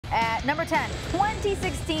Number 10,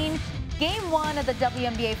 2016, Game 1 of the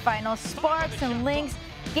WNBA Finals, Sparks and Lynx.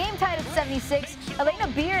 Game tied at 76. Elena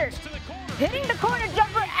Beard hitting the corner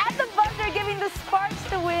jumper at the buzzer, giving the Sparks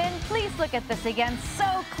the win. Please look at this again. So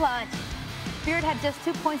clutch. Beard had just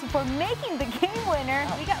 2 points before making the game winner.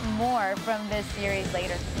 We got more from this series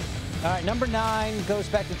later. All right, number 9 goes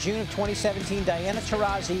back to June of 2017. Diana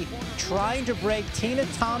Taurasi trying to break Tina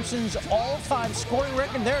Thompson's all-time scoring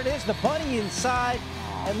record. There it is, the bunny inside.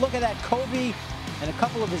 And look at that, Kobe and a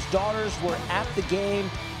couple of his daughters were at the game.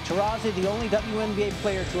 Taurasi, the only WNBA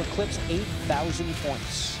player to eclipse 8,000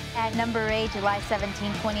 points. At number 8, July 17,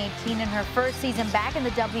 2018, in her first season back in the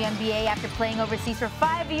WNBA after playing overseas for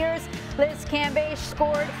 5 years, Liz Cambage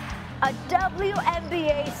scored a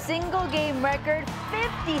WNBA single-game record,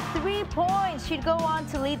 53 points. She'd go on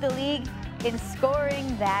to lead the league in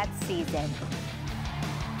scoring that season.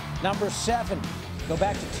 Number 7, go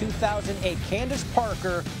back to 2008. Candace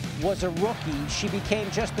Parker was a rookie. She became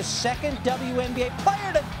just the second WNBA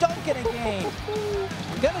player to dunk in a game.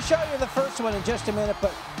 I'm going to show you the first one in just a minute,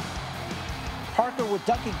 but Parker would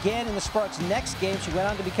dunk again in the Sparks' next game. She went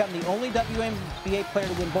on to become the only WNBA player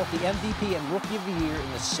to win both the MVP and Rookie of the Year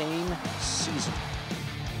in the same season.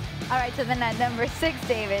 All right, so then at number 6,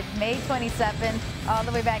 David, May 27th, all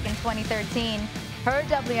the way back in 2013, her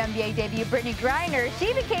WNBA debut, Brittany Griner,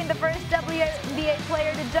 she became the first WNBA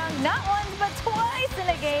player to dunk not once but twice in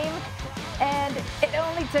a game. And it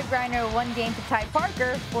only took Griner 1 game to tie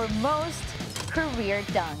Parker for most career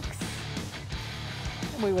dunks.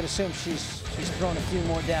 We would assume she's thrown a few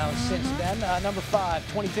more down since then. Number 5,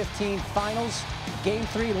 2015 Finals, Game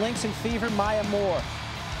 3, Lynx and Fever, Maya Moore.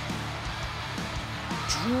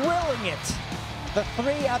 Drilling it. The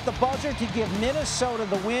 3 at the buzzer to give Minnesota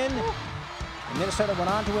the win. And Minnesota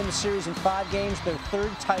went on to win the series in 5 games, their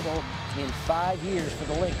 3rd title in 5 years for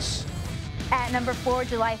the Lynx. At number 4,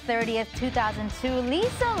 July 30th, 2002,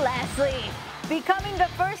 Lisa Leslie, becoming the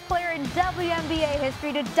first player in WNBA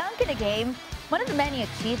history to dunk in a game. One of the many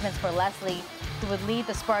achievements for Leslie, who would lead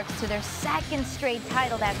the Sparks to their 2nd straight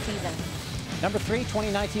title that season. Number 3,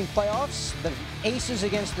 2019 playoffs, the Aces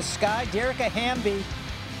against the Sky. Derica Hamby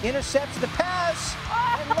intercepts the pass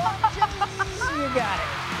and launches. You got it.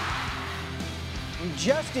 And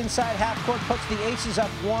just inside half court, puts the Aces up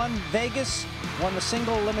 1. Vegas won the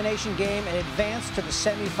single elimination game and advanced to the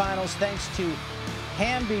semifinals thanks to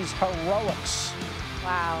Hamby's heroics.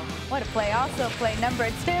 Wow, what a play. Also play number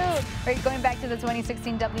 2. Right, going back to the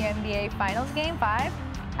 2016 WNBA Finals Game 5.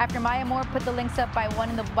 After Maya Moore put the Lynx up by 1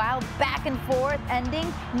 in the wild back and forth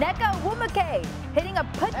ending, Nneka Nwumike hitting a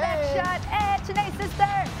putback shot. And Chiney's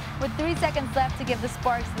sister with 3 seconds left to give the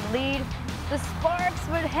Sparks the lead. The Sparks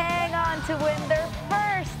would hang on to win their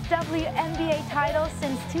first WNBA title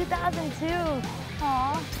since 2002.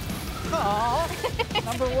 Aww. Aww.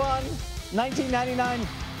 Number 1, 1999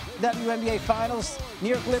 WNBA Finals, New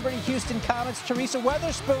York Liberty, Houston Comets, Teresa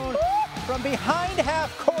Weatherspoon from behind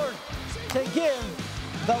half court to give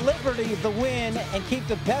the Liberty the win and keep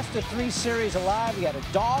the best-of-3 series alive. We had a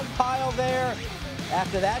dog pile there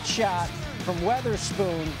after that shot from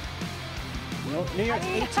Weatherspoon. New York's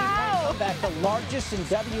 18-point comeback, the largest in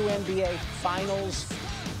WNBA Finals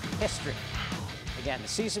history. Again, the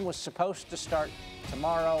season was supposed to start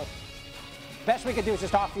tomorrow. Best we could do is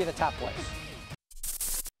just offer you the top place.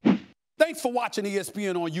 Thanks for watching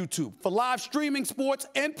ESPN on YouTube. For live streaming, sports,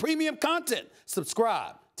 and premium content,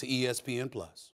 subscribe to ESPN+.